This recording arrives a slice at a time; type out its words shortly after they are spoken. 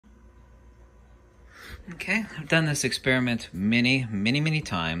Okay, I've done this experiment many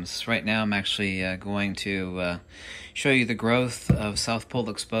times. Right now I'm actually going to show you the growth of South Pole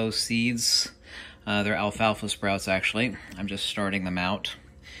exposed seeds. They're alfalfa sprouts, actually. I'm just starting them out.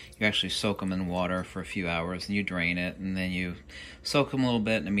 You actually soak them in water for a few hours, and you drain it, and then you soak them a little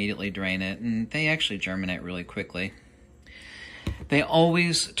bit and immediately drain it, and they actually germinate really quickly. They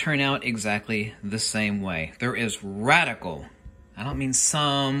always turn out exactly the same way. There is radical, I don't mean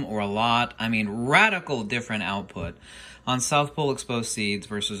some or a lot, I mean radical different output on South Pole exposed seeds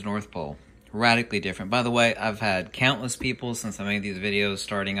versus North Pole. Radically different. By the way, I've had countless people since I made these videos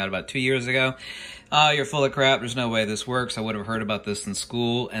starting out about 2 years ago. You're full of crap, there's no way this works, I would have heard about this in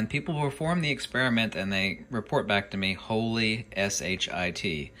school. And people perform the experiment and they report back to me, holy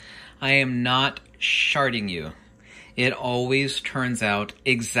S-H-I-T. I am not sharding you. It always turns out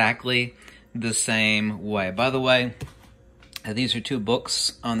exactly the same way. By the way, these are two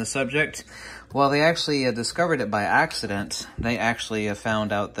books on the subject. Well, they actually discovered it by accident. They actually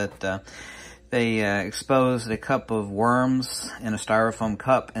found out that they exposed a cup of worms in a styrofoam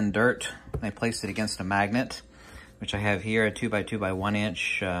cup in dirt. They placed it against a magnet, which I have here, a 2x2 by 1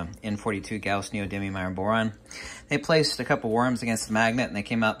 inch N42 Gauss neodymium iron boron. They placed a couple worms against the magnet, and they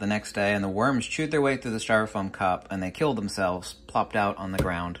came out the next day, and the worms chewed their way through the styrofoam cup, and they killed themselves, plopped out on the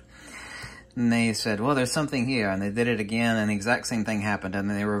ground. And they said, well, there's something here, and they did it again, and the exact same thing happened, and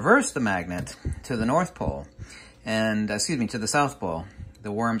then they reversed the magnet to the North Pole, and, to the South Pole.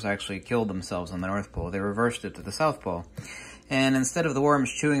 The worms actually killed themselves on the North Pole. They reversed it to the South Pole. And instead of the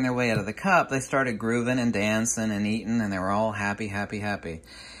worms chewing their way out of the cup, they started grooving and dancing and eating, and they were all happy.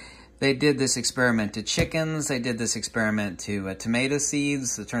 They did this experiment to chickens. They did this experiment to tomato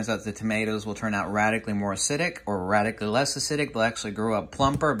seeds. It turns out the tomatoes will turn out radically more acidic or radically less acidic. They'll actually grow up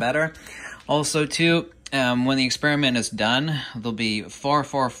plumper, better. Also, too, when the experiment is done, there'll be far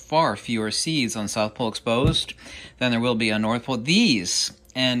fewer seeds on South Pole exposed than there will be on North Pole.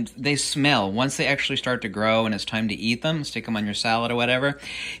 And they smell. Once they actually start to grow and it's time to eat them, stick them on your salad or whatever,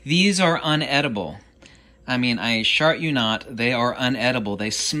 these are unedible. I mean, I shart you not, they are unedible. They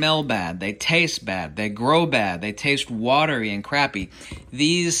smell bad, they taste bad, they grow bad, they taste watery and crappy.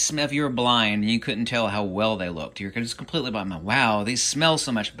 These, if you were blind and you couldn't tell how well they looked, you're just completely blind. Wow, these smell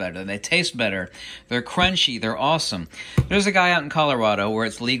so much better, they taste better, they're crunchy, they're awesome. There's a guy out in Colorado where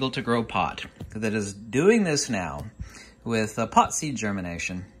it's legal to grow pot that is doing this now with pot seed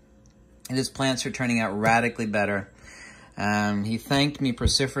germination. And his plants are turning out radically better. He thanked me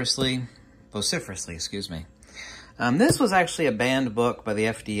vociferously, excuse me. This was actually a banned book by the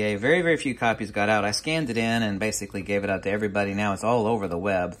FDA. Very few copies got out. I scanned it in and basically gave it out to everybody. Now it's all over the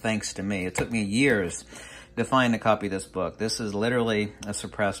web, thanks to me. It took me years to find a copy of this book. This is literally a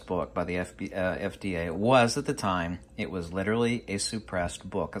suppressed book by the FDA. It was at the time. It was literally a suppressed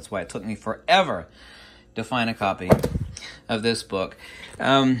book. That's why it took me forever to find a copy of this book.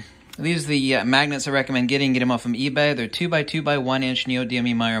 These are the magnets I recommend getting. Get them off from eBay. They're 2x2 by 1 inch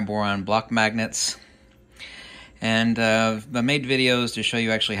neodymium iron boron block magnets. And I made videos to show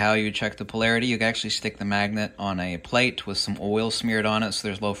you actually how you check the polarity. You can actually stick the magnet on a plate with some oil smeared on it so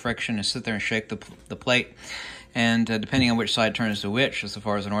there's low friction, and sit there and shake the plate. And depending on which side turns to which, as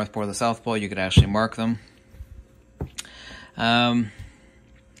far as the North Pole or the South Pole, you could actually mark them.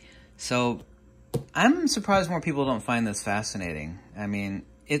 So I'm surprised more people don't find this fascinating. I mean,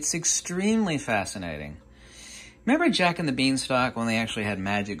 it's extremely fascinating. Remember Jack and the Beanstalk when they actually had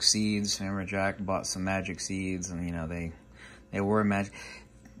magic seeds? Remember Jack bought some magic seeds and, you know, they were magic.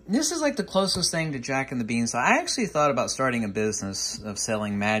 This is like the closest thing to Jack and the Beanstalk. I actually thought about starting a business of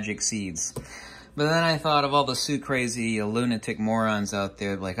selling magic seeds. But then I thought of all the crazy lunatic morons out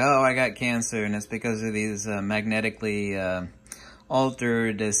there like, oh, I got cancer and it's because of these magnetically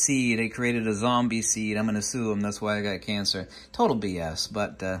altered seed. They created a zombie seed. I'm going to sue them. That's why I got cancer. Total BS.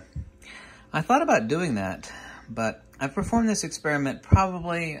 But I thought about doing that. But I've performed this experiment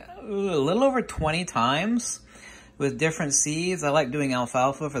probably a little over 20 times with different seeds. I like doing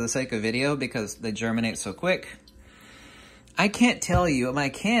alfalfa for the sake of video because they germinate so quick. I can't tell you, I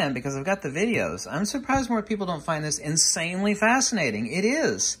can because I've got the videos. I'm surprised more people don't find this insanely fascinating. It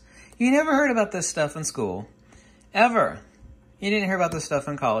is. You never heard about this stuff in school. Ever. You didn't hear about this stuff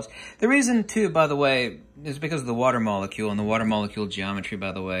in college. The reason, too, by the way, is because of the water molecule. And the water molecule geometry,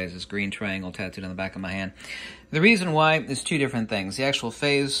 by the way, is this green triangle tattooed on the back of my hand. The reason why is two different things. The actual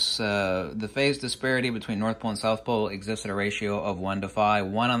phase, the phase disparity between North Pole and South Pole exists at a ratio of 1 to 5.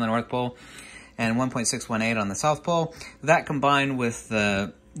 1 on the North Pole and 1.618 on the South Pole. That combined with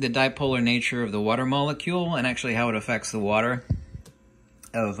the dipolar nature of the water molecule and actually how it affects the water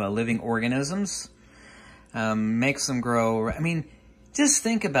of living organisms makes them grow. I mean, Just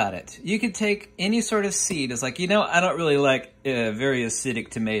think about it. You could take any sort of seed. It's like, you know, I don't really like very acidic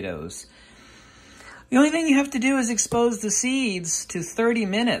tomatoes. The only thing you have to do is expose the seeds to 30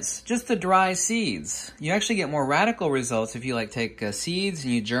 minutes, just the dry seeds. You actually get more radical results if you take seeds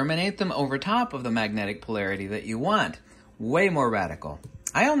and you germinate them over top of the magnetic polarity that you want. Way more radical.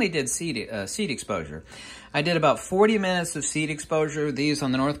 I only did seed exposure. I did about 40 minutes of seed exposure, these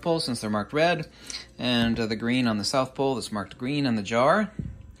on the North Pole since they're marked red, and the green on the South Pole that's marked green in the jar.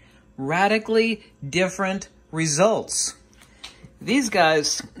 Radically different results. These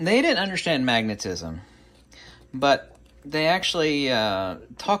guys, they didn't understand magnetism, but they actually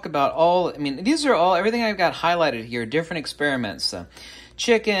talk about these are all, everything I've got highlighted here, different experiments.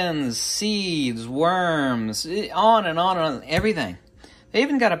 Chickens, seeds, worms, on and on and on, everything. They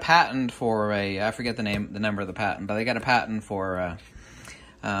even got a patent for I forget the number of the patent, but they got a patent for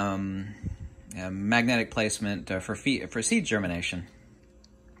magnetic placement for seed germination.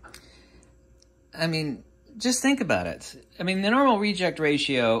 I mean, just think about it. I mean, the normal reject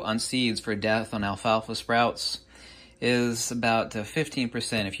ratio on seeds for death on alfalfa sprouts is about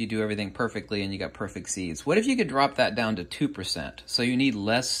 15% if you do everything perfectly and you got perfect seeds. What if you could drop that down to 2%? So you need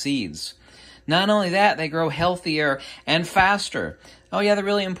less seeds. Not only that, they grow healthier and faster. Oh yeah, the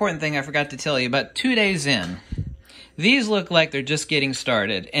really important thing I forgot to tell you, about 2 days in, these look like they're just getting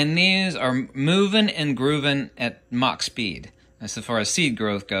started, and these are moving and grooving at Mach speed. As far as seed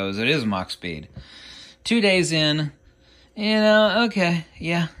growth goes, it is Mach speed. 2 days in, okay,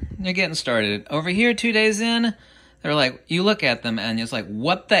 yeah, they're getting started. Over here, 2 days in, they're like, you look at them and it's like,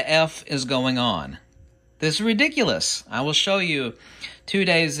 what the F is going on? This is ridiculous. I will show you 2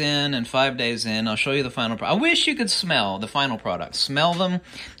 days in and 5 days in. I'll show you the final product. I wish you could smell the final product. Smell them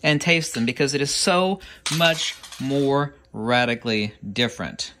and taste them because it is so much more radically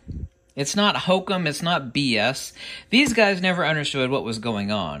different. It's not hokum. It's not BS. These guys never understood what was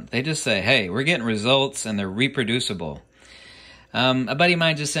going on. They just say, hey, we're getting results and they're reproducible. A buddy of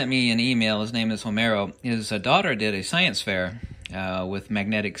mine just sent me an email. His name is Homero. His daughter did a science fair with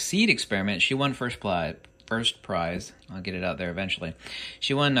magnetic seed experiment. She won first prize. I'll get it out there eventually.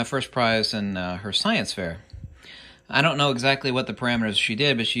 She won first prize in her science fair. I don't know exactly what the parameters she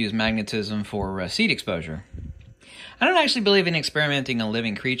did, but she used magnetism for seed exposure. I don't actually believe in experimenting on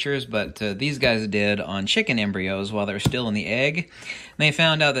living creatures, but these guys did on chicken embryos while they're still in the egg. And they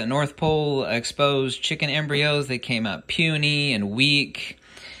found out that North Pole exposed chicken embryos. They came out puny and weak.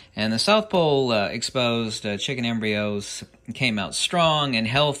 And the South Pole exposed chicken embryos came out strong and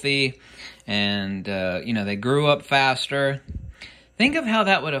healthy. And, they grew up faster. Think of how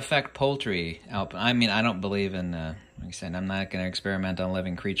that would affect poultry. I mean, I don't believe in, like I said, I'm not going to experiment on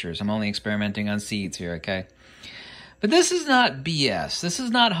living creatures. I'm only experimenting on seeds here, okay? But this is not BS. This is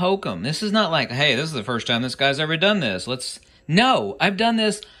not hokum. This is not like, hey, this is the first time this guy's ever done this. No, I've done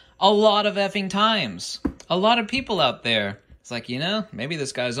this a lot of effing times. A lot of people out there. It's like, maybe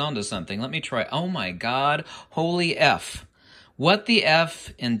this guy's onto something. Let me try. Oh my God, holy F. What the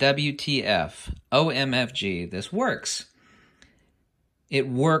F in WTF? OMFG. This works. It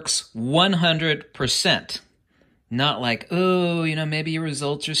works 100%. Not like, oh, maybe your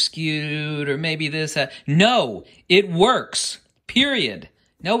results are skewed or maybe this. No, it works. Period.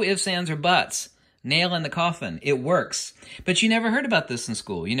 No ifs, ands, or buts. Nail in the coffin. It works. But you never heard about this in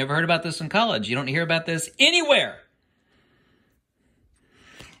school. You never heard about this in college. You don't hear about this anywhere.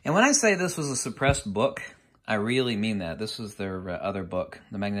 And when I say this was a suppressed book, I really mean that. This was their other book,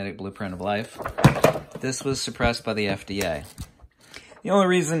 The Magnetic Blueprint of Life. This was suppressed by the FDA. The only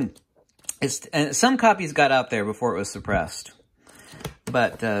reason and some copies got out there before it was suppressed.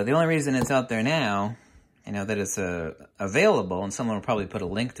 But the only reason it's out there now, that it's available, and someone will probably put a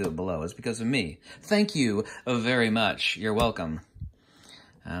link to it below, is because of me. Thank you very much. You're welcome.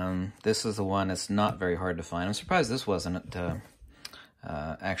 This is the one that's not very hard to find. I'm surprised this wasn't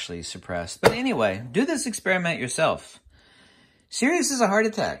actually suppressed. But anyway, do this experiment yourself. Serious as a heart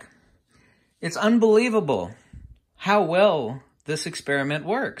attack. It's unbelievable how well this experiment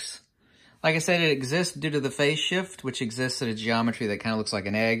works. Like I said, it exists due to the phase shift, which exists at a geometry that kind of looks like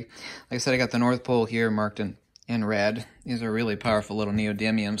an egg. Like I said, I got the North Pole here marked in red. These are really powerful little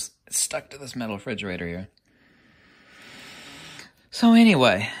neodymiums stuck to this metal refrigerator here. So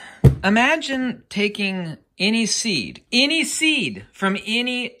anyway, imagine taking any seed from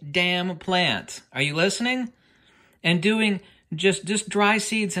any damn plant. Are you listening? And doing just dry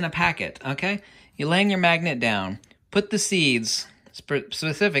seeds in a packet, okay? You're laying your magnet down, put the seeds.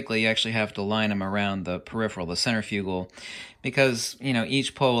 Specifically, you actually have to line them around the peripheral, the centrifugal, because,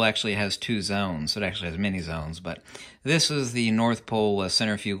 each pole actually has 2 zones. It actually has many zones, but this is the North Pole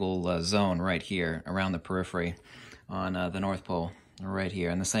centrifugal zone right here around the periphery on the North Pole. right here,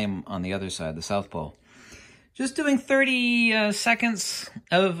 and the same on the other side, the South Pole. Just doing 30 seconds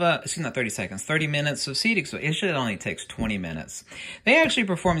of, not 30 seconds, 30 minutes of seed exposure. It should only takes 20 minutes. They actually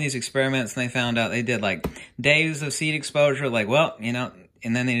performed these experiments, and they found out they did like days of seed exposure, like, well, you know,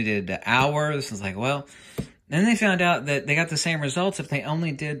 and then they did hours. It's like, well, then they found out that they got the same results if they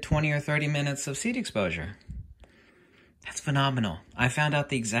only did 20 or 30 minutes of seed exposure. That's phenomenal. I found out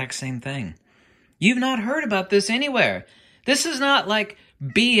the exact same thing. You've not heard about this anywhere. This is not like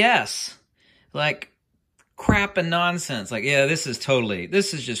BS, like crap and nonsense. Like, yeah, this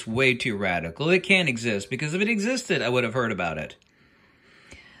is just way too radical. It can't exist, because if it existed, I would have heard about it.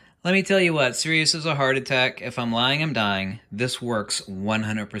 Let me tell you what, serious as a heart attack. If I'm lying, I'm dying. This works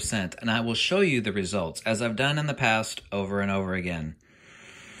 100%, and I will show you the results, as I've done in the past over and over again.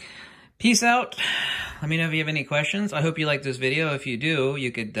 Peace out. Let me know if you have any questions. I hope you liked this video. If you do,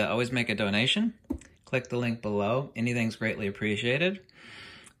 you could always make a donation. Click the link below. Anything's greatly appreciated.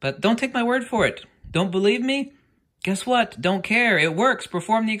 But don't take my word for it. Don't believe me? Guess what? Don't care. It works.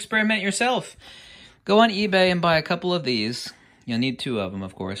 Perform the experiment yourself. Go on eBay and buy a couple of these. You'll need 2 of them,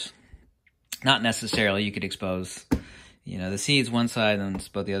 of course. Not necessarily. You could expose, you know, the seeds one side and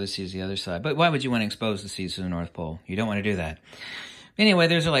expose the other seeds the other side. But why would you want to expose the seeds to the North Pole? You don't want to do that. Anyway,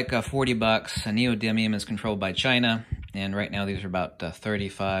 these are like $40. Neodymium is controlled by China, and right now these are about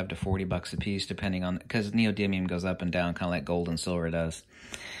 35 to $40 a piece, depending on, because neodymium goes up and down, kind of like gold and silver does,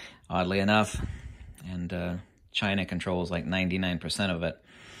 oddly enough. And China controls like 99% of it.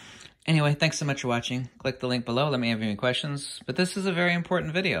 Anyway, thanks so much for watching. Click the link below. Let me have any questions. But this is a very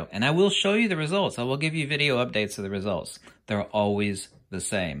important video, and I will show you the results. I will give you video updates of the results. They're always the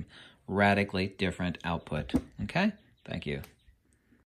same. Radically different output. Okay? Thank you.